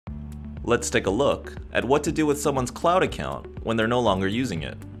Let's take a look at what to do with someone's cloud account when they're no longer using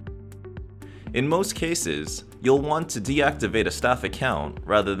it. In most cases, you'll want to deactivate a staff account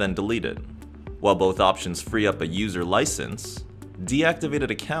rather than delete it. While both options free up a user license, deactivated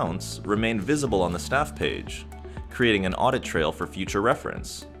accounts remain visible on the staff page, creating an audit trail for future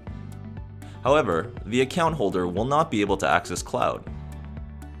reference. However, the account holder will not be able to access Cloud.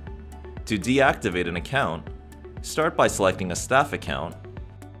 To deactivate an account, start by selecting a staff account,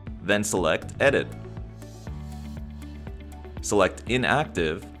 then select Edit. Select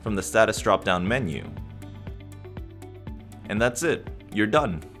Inactive from the status drop-down menu. And that's it, you're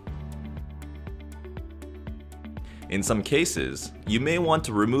done. In some cases, you may want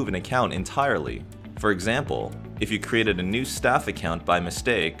to remove an account entirely. For example, if you created a new staff account by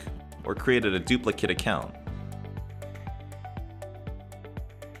mistake or created a duplicate account.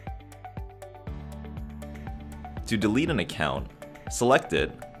 To delete an account, select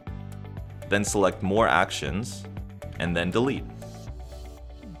it, then select More Actions, and then Delete.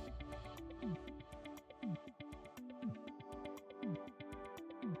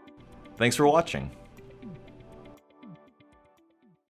 Thanks for watching.